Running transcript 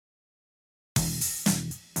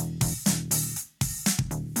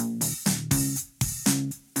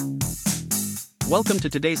Welcome to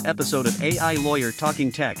today's episode of AI Lawyer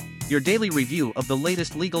Talking Tech, your daily review of the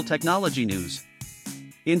latest legal technology news.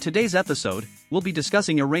 In today's episode, we'll be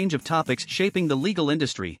discussing a range of topics shaping the legal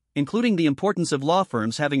industry, including the importance of law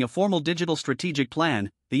firms having a formal digital strategic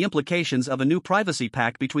plan, the implications of a new privacy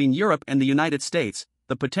pact between Europe and the United States,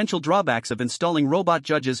 the potential drawbacks of installing robot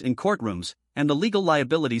judges in courtrooms, and the legal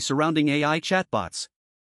liability surrounding AI chatbots.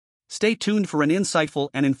 Stay tuned for an insightful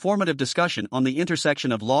and informative discussion on the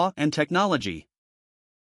intersection of law and technology.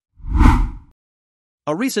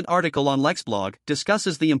 A recent article on LexBlog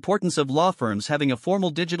discusses the importance of law firms having a formal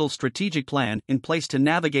digital strategic plan in place to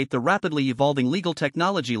navigate the rapidly evolving legal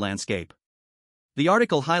technology landscape. The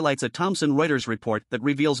article highlights a Thomson Reuters report that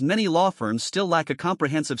reveals many law firms still lack a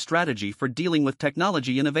comprehensive strategy for dealing with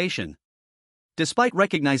technology innovation. Despite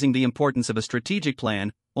recognizing the importance of a strategic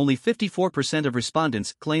plan, only 54% of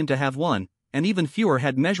respondents claim to have one, and even fewer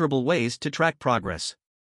had measurable ways to track progress.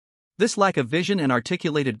 This lack of vision and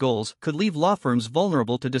articulated goals could leave law firms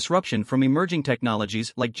vulnerable to disruption from emerging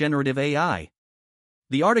technologies like generative AI.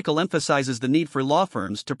 The article emphasizes the need for law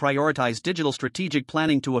firms to prioritize digital strategic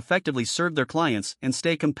planning to effectively serve their clients and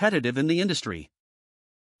stay competitive in the industry.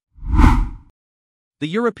 The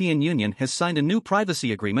European Union has signed a new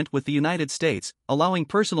privacy agreement with the United States, allowing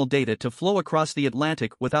personal data to flow across the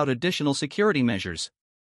Atlantic without additional security measures.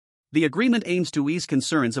 The agreement aims to ease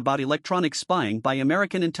concerns about electronic spying by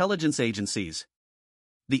American intelligence agencies.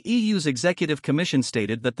 The EU's Executive Commission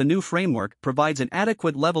stated that the new framework provides an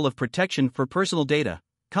adequate level of protection for personal data,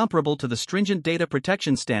 comparable to the stringent data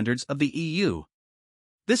protection standards of the EU.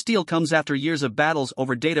 This deal comes after years of battles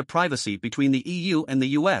over data privacy between the EU and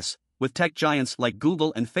the US, with tech giants like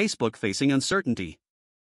Google and Facebook facing uncertainty.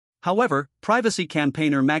 However, privacy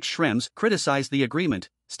campaigner Max Schrems criticized the agreement,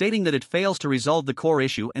 stating that it fails to resolve the core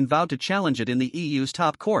issue and vowed to challenge it in the EU's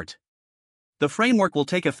top court. The framework will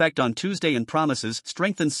take effect on Tuesday and promises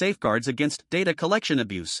strengthened safeguards against data collection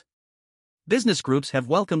abuse. Business groups have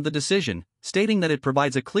welcomed the decision, stating that it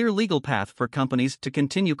provides a clear legal path for companies to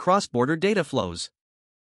continue cross-border data flows.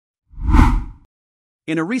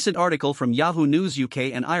 In a recent article from Yahoo News UK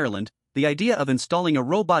and Ireland, the idea of installing a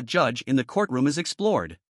robot judge in the courtroom is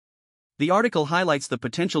explored. The article highlights the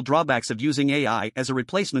potential drawbacks of using AI as a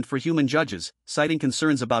replacement for human judges, citing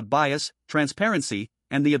concerns about bias, transparency,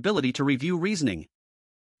 and the ability to review reasoning.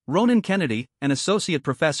 Ronan Kennedy, an associate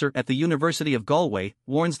professor at the University of Galway,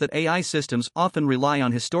 warns that AI systems often rely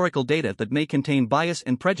on historical data that may contain bias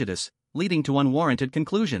and prejudice, leading to unwarranted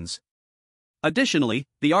conclusions. Additionally,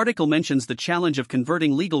 the article mentions the challenge of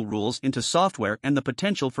converting legal rules into software and the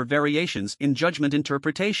potential for variations in judgment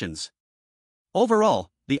interpretations.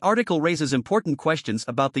 Overall, the article raises important questions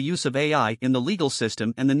about the use of AI in the legal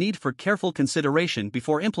system and the need for careful consideration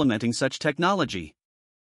before implementing such technology.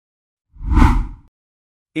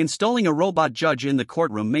 Installing a robot judge in the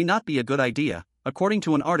courtroom may not be a good idea, according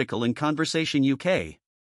to an article in Conversation UK.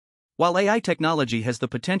 While AI technology has the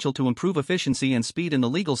potential to improve efficiency and speed in the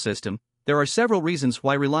legal system, there are several reasons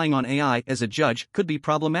why relying on AI as a judge could be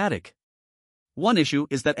problematic. One issue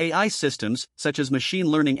is that AI systems, such as machine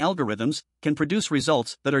learning algorithms, can produce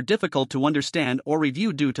results that are difficult to understand or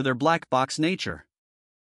review due to their black box nature.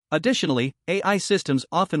 Additionally, AI systems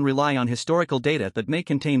often rely on historical data that may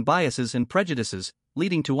contain biases and prejudices,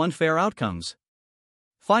 leading to unfair outcomes.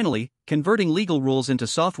 Finally, converting legal rules into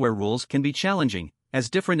software rules can be challenging, as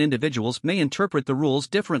different individuals may interpret the rules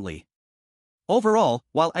differently. Overall,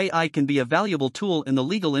 while AI can be a valuable tool in the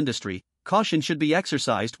legal industry, caution should be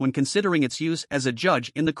exercised when considering its use as a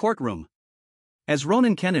judge in the courtroom. As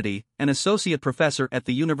Ronan Kennedy, an associate professor at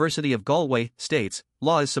the University of Galway, states,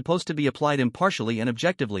 law is supposed to be applied impartially and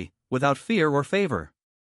objectively, without fear or favor.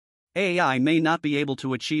 AI may not be able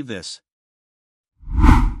to achieve this.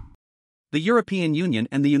 The European Union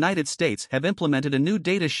and the United States have implemented a new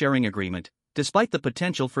data sharing agreement, despite the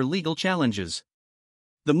potential for legal challenges.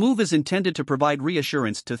 The move is intended to provide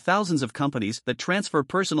reassurance to thousands of companies that transfer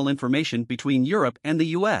personal information between Europe and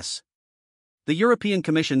the US. The European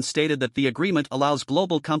Commission stated that the agreement allows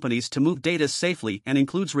global companies to move data safely and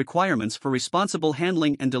includes requirements for responsible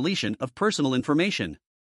handling and deletion of personal information.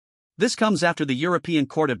 This comes after the European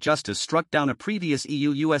Court of Justice struck down a previous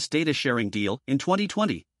EU-US data sharing deal in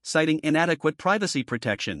 2020, citing inadequate privacy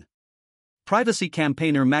protection. Privacy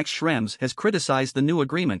campaigner Max Schrems has criticized the new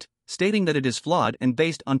agreement, stating that it is flawed and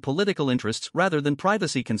based on political interests rather than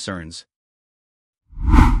privacy concerns.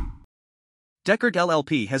 Deckard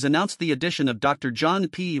LLP has announced the addition of Dr. John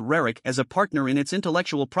P. Rarick as a partner in its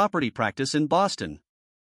intellectual property practice in Boston.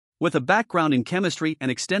 With a background in chemistry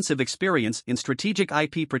and extensive experience in strategic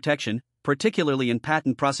IP protection, particularly in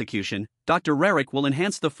patent prosecution, Dr. Rarick will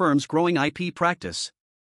enhance the firm's growing IP practice.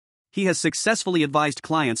 He has successfully advised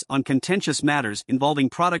clients on contentious matters involving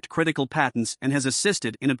product-critical patents and has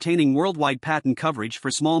assisted in obtaining worldwide patent coverage for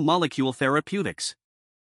small molecule therapeutics.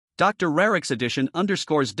 Dr. Rarick's edition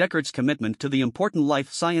underscores Deckard's commitment to the important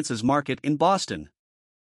life sciences market in Boston.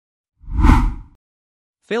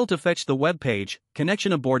 Failed to fetch the web page,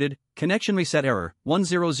 connection aborted, connection reset error,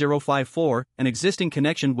 10054, an existing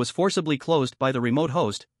connection was forcibly closed by the remote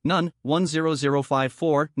host, none,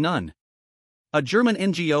 10054, none. A German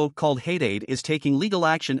NGO called HateAid is taking legal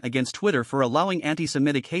action against Twitter for allowing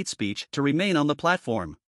anti-Semitic hate speech to remain on the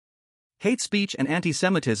platform. Hate speech and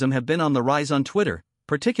anti-Semitism have been on the rise on Twitter,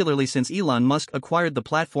 particularly since Elon Musk acquired the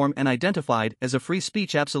platform and identified as a free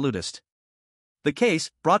speech absolutist. The case,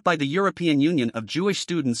 brought by the European Union of Jewish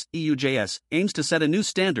Students (EUJS), aims to set a new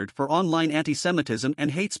standard for online anti-Semitism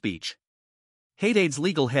and hate speech. HateAid's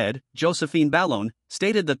legal head, Josephine Ballon,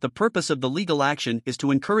 stated that the purpose of the legal action is to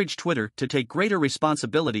encourage Twitter to take greater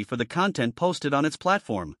responsibility for the content posted on its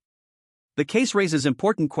platform. The case raises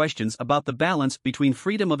important questions about the balance between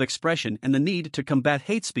freedom of expression and the need to combat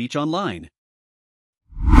hate speech online.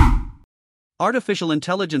 Artificial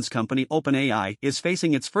intelligence company OpenAI is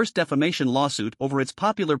facing its first defamation lawsuit over its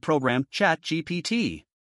popular program ChatGPT.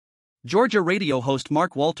 Georgia radio host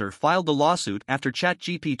Mark Walter filed the lawsuit after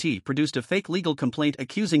ChatGPT produced a fake legal complaint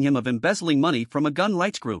accusing him of embezzling money from a gun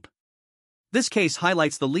rights group. This case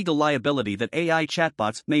highlights the legal liability that AI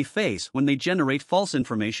chatbots may face when they generate false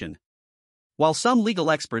information. While some legal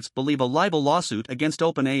experts believe a libel lawsuit against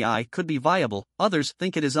OpenAI could be viable, others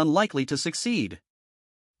think it is unlikely to succeed.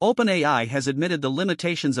 OpenAI has admitted the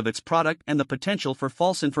limitations of its product and the potential for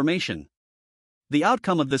false information. The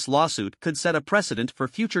outcome of this lawsuit could set a precedent for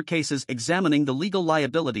future cases examining the legal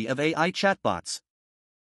liability of AI chatbots.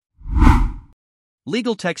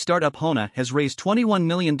 Legal tech startup Hona has raised $21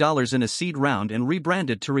 million in a seed round and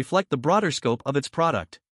rebranded to reflect the broader scope of its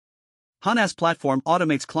product. Hona's platform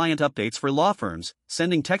automates client updates for law firms,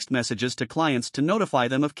 sending text messages to clients to notify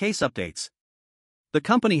them of case updates. The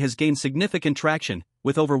company has gained significant traction,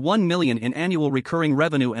 with over $1 million in annual recurring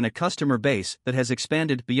revenue and a customer base that has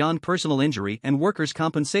expanded beyond personal injury and workers'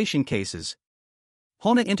 compensation cases.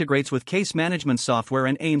 Hona integrates with case management software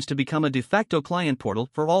and aims to become a de facto client portal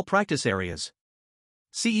for all practice areas.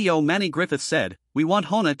 CEO Manny Griffith said, "We want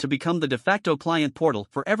Hona to become the de facto client portal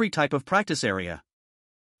for every type of practice area."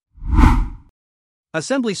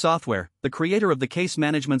 Assembly Software, the creator of the case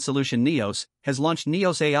management solution Neos, has launched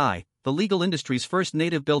Neos AI, the legal industry's first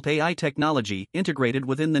native-built AI technology integrated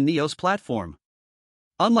within the Neos platform.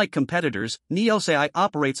 Unlike competitors, Neos AI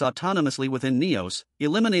operates autonomously within Neos,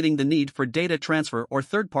 eliminating the need for data transfer or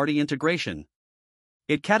third-party integration.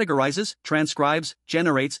 It categorizes, transcribes,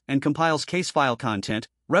 generates, and compiles case file content,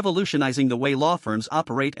 revolutionizing the way law firms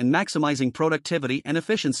operate and maximizing productivity and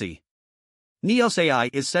efficiency. Neos AI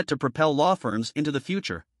is set to propel law firms into the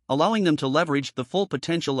future, allowing them to leverage the full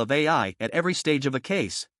potential of AI at every stage of a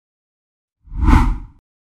case.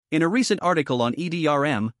 In a recent article on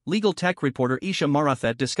EDRM, legal tech reporter Isha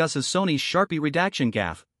Marathet discusses Sony's Sharpie redaction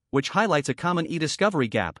gaffe, which highlights a common e-discovery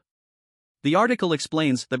gap. The article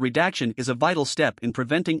explains that redaction is a vital step in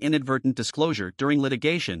preventing inadvertent disclosure during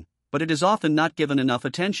litigation, but it is often not given enough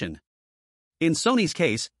attention. In Sony's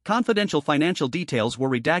case, confidential financial details were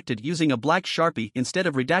redacted using a black Sharpie instead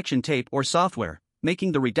of redaction tape or software,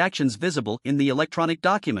 making the redactions visible in the electronic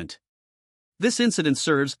document. This incident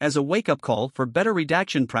serves as a wake-up call for better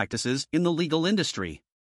redaction practices in the legal industry.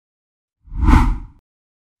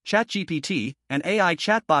 ChatGPT, an AI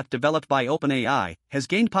chatbot developed by OpenAI, has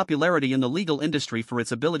gained popularity in the legal industry for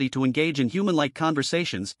its ability to engage in human-like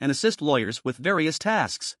conversations and assist lawyers with various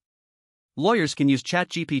tasks. Lawyers can use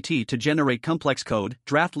ChatGPT to generate complex code,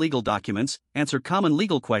 draft legal documents, answer common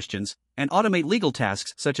legal questions, and automate legal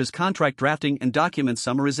tasks such as contract drafting and document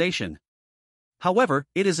summarization. However,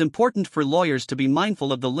 it is important for lawyers to be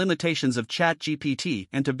mindful of the limitations of ChatGPT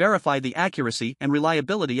and to verify the accuracy and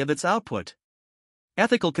reliability of its output.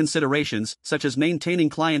 Ethical considerations, such as maintaining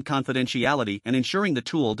client confidentiality and ensuring the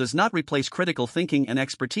tool does not replace critical thinking and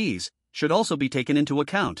expertise, should also be taken into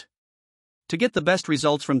account. To get the best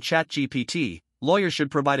results from ChatGPT, lawyers should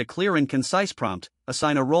provide a clear and concise prompt,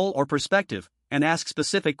 assign a role or perspective, and ask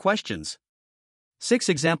specific questions. 6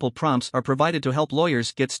 example prompts are provided to help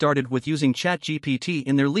lawyers get started with using ChatGPT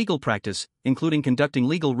in their legal practice, including conducting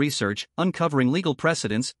legal research, uncovering legal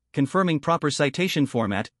precedents, confirming proper citation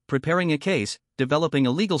format, preparing a case, developing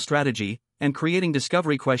a legal strategy, and creating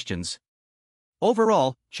discovery questions.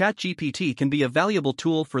 Overall, ChatGPT can be a valuable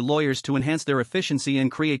tool for lawyers to enhance their efficiency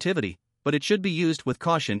and creativity, but it should be used with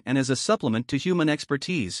caution and as a supplement to human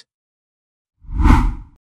expertise.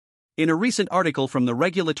 In a recent article from the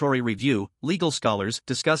Regulatory Review, legal scholars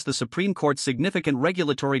discuss the Supreme Court's significant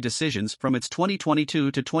regulatory decisions from its 2022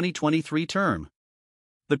 to 2023 term.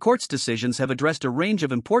 The court's decisions have addressed a range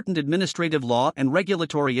of important administrative law and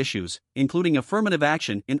regulatory issues, including affirmative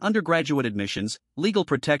action in undergraduate admissions, legal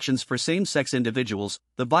protections for same-sex individuals,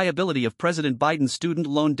 the viability of President Biden's student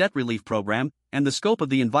loan debt relief program, and the scope of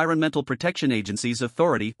the Environmental Protection Agency's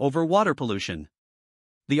authority over water pollution.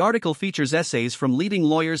 The article features essays from leading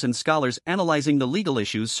lawyers and scholars analyzing the legal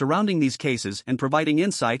issues surrounding these cases and providing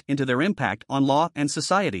insight into their impact on law and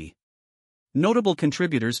society. Notable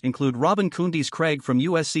contributors include Robin Kundis-Craig from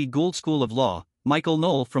USC Gould School of Law, Michael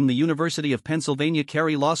Knoll from the University of Pennsylvania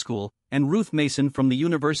Carey Law School, and Ruth Mason from the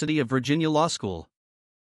University of Virginia Law School.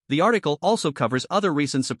 The article also covers other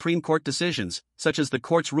recent Supreme Court decisions, such as the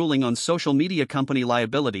court's ruling on social media company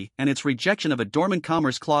liability and its rejection of a Dormant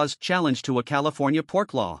Commerce Clause challenge to a California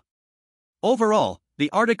pork law. Overall, the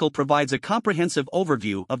article provides a comprehensive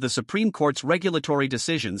overview of the Supreme Court's regulatory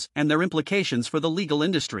decisions and their implications for the legal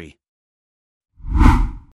industry.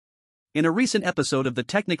 In a recent episode of the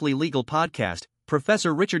Technically Legal podcast,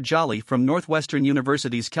 Professor Richard Jolly from Northwestern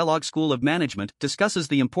University's Kellogg School of Management discusses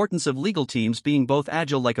the importance of legal teams being both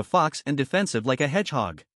agile like a fox and defensive like a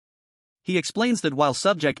hedgehog. He explains that while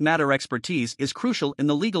subject matter expertise is crucial in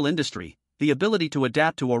the legal industry, the ability to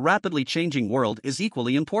adapt to a rapidly changing world is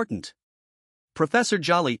equally important. Professor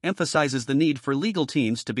Jolly emphasizes the need for legal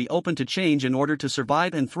teams to be open to change in order to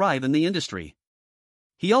survive and thrive in the industry.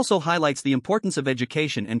 He also highlights the importance of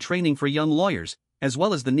education and training for young lawyers, as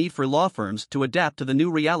well as the need for law firms to adapt to the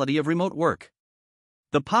new reality of remote work.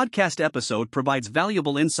 The podcast episode provides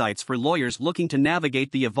valuable insights for lawyers looking to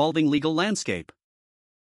navigate the evolving legal landscape.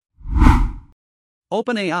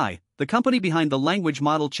 OpenAI, the company behind the language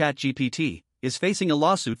model ChatGPT, is facing a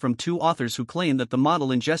lawsuit from two authors who claim that the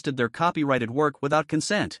model ingested their copyrighted work without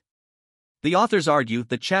consent. The authors argue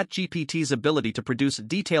that ChatGPT's ability to produce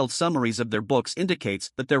detailed summaries of their books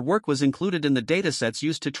indicates that their work was included in the datasets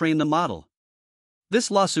used to train the model. This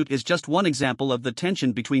lawsuit is just one example of the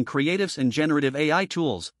tension between creatives and generative AI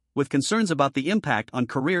tools, with concerns about the impact on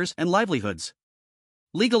careers and livelihoods.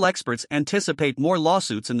 Legal experts anticipate more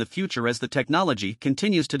lawsuits in the future as the technology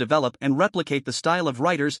continues to develop and replicate the style of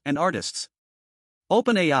writers and artists.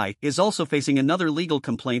 OpenAI is also facing another legal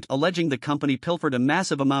complaint alleging the company pilfered a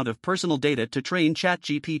massive amount of personal data to train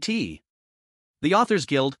ChatGPT. The Authors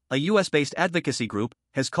Guild, a US-based advocacy group,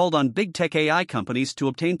 has called on big tech AI companies to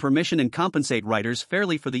obtain permission and compensate writers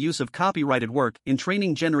fairly for the use of copyrighted work in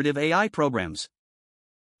training generative AI programs.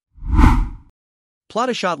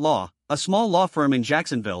 Plotashot Law, a small law firm in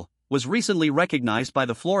Jacksonville, was recently recognized by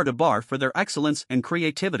the Florida Bar for their excellence and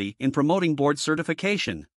creativity in promoting board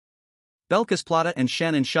certification. Belkis Plata and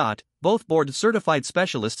Shannon Schott, both board-certified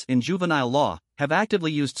specialists in juvenile law, have actively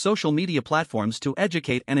used social media platforms to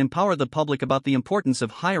educate and empower the public about the importance of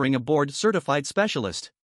hiring a board-certified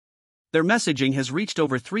specialist. Their messaging has reached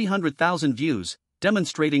over 300,000 views,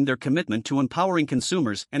 demonstrating their commitment to empowering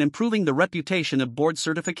consumers and improving the reputation of board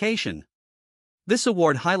certification. This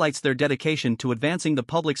award highlights their dedication to advancing the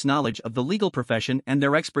public's knowledge of the legal profession and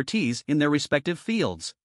their expertise in their respective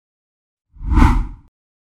fields.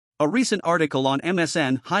 A recent article on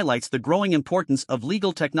MSN highlights the growing importance of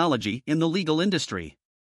legal technology in the legal industry.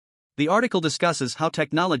 The article discusses how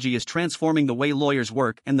technology is transforming the way lawyers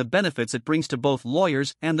work and the benefits it brings to both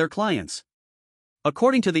lawyers and their clients.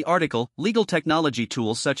 According to the article, legal technology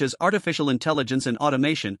tools such as artificial intelligence and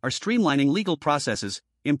automation are streamlining legal processes,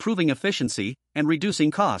 improving efficiency, and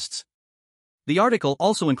reducing costs. The article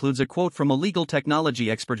also includes a quote from a legal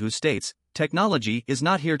technology expert who states, "Technology is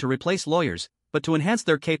not here to replace lawyers, but to enhance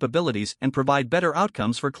their capabilities and provide better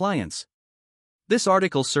outcomes for clients." This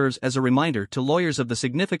article serves as a reminder to lawyers of the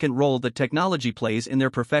significant role that technology plays in their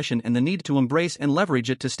profession and the need to embrace and leverage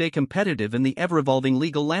it to stay competitive in the ever-evolving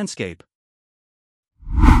legal landscape.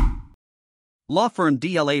 Law firm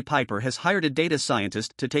DLA Piper has hired a data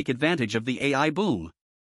scientist to take advantage of the AI boom.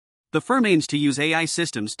 The firm aims to use AI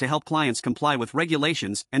systems to help clients comply with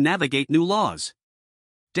regulations and navigate new laws.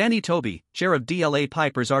 Danny Toby, chair of DLA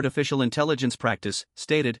Piper's artificial intelligence practice,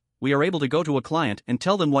 stated, "We are able to go to a client and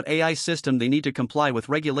tell them what AI system they need to comply with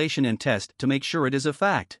regulation and test to make sure it is a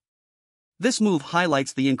fact." This move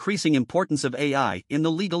highlights the increasing importance of AI in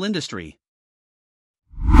the legal industry.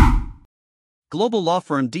 Global law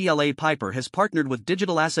firm DLA Piper has partnered with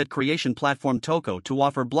digital asset creation platform Toko to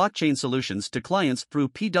offer blockchain solutions to clients through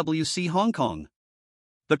PwC Hong Kong.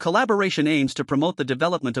 The collaboration aims to promote the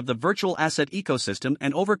development of the virtual asset ecosystem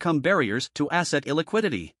and overcome barriers to asset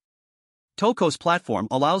illiquidity. Toko's platform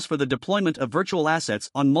allows for the deployment of virtual assets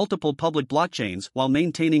on multiple public blockchains while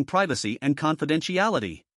maintaining privacy and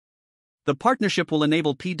confidentiality. The partnership will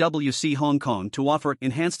enable PwC Hong Kong to offer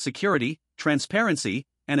enhanced security, transparency,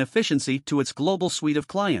 and efficiency to its global suite of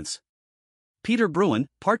clients. Peter Bruin,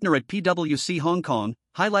 partner at PwC Hong Kong,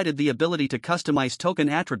 highlighted the ability to customize token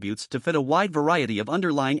attributes to fit a wide variety of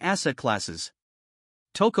underlying asset classes.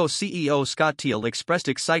 Toko CEO Scott Teal expressed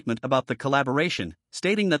excitement about the collaboration,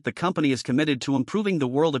 stating that the company is committed to improving the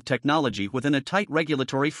world of technology within a tight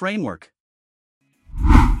regulatory framework.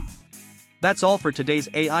 That's all for today's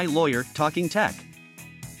AI Lawyer Talking Tech.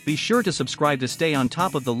 Be sure to subscribe to stay on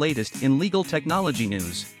top of the latest in legal technology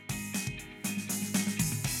news.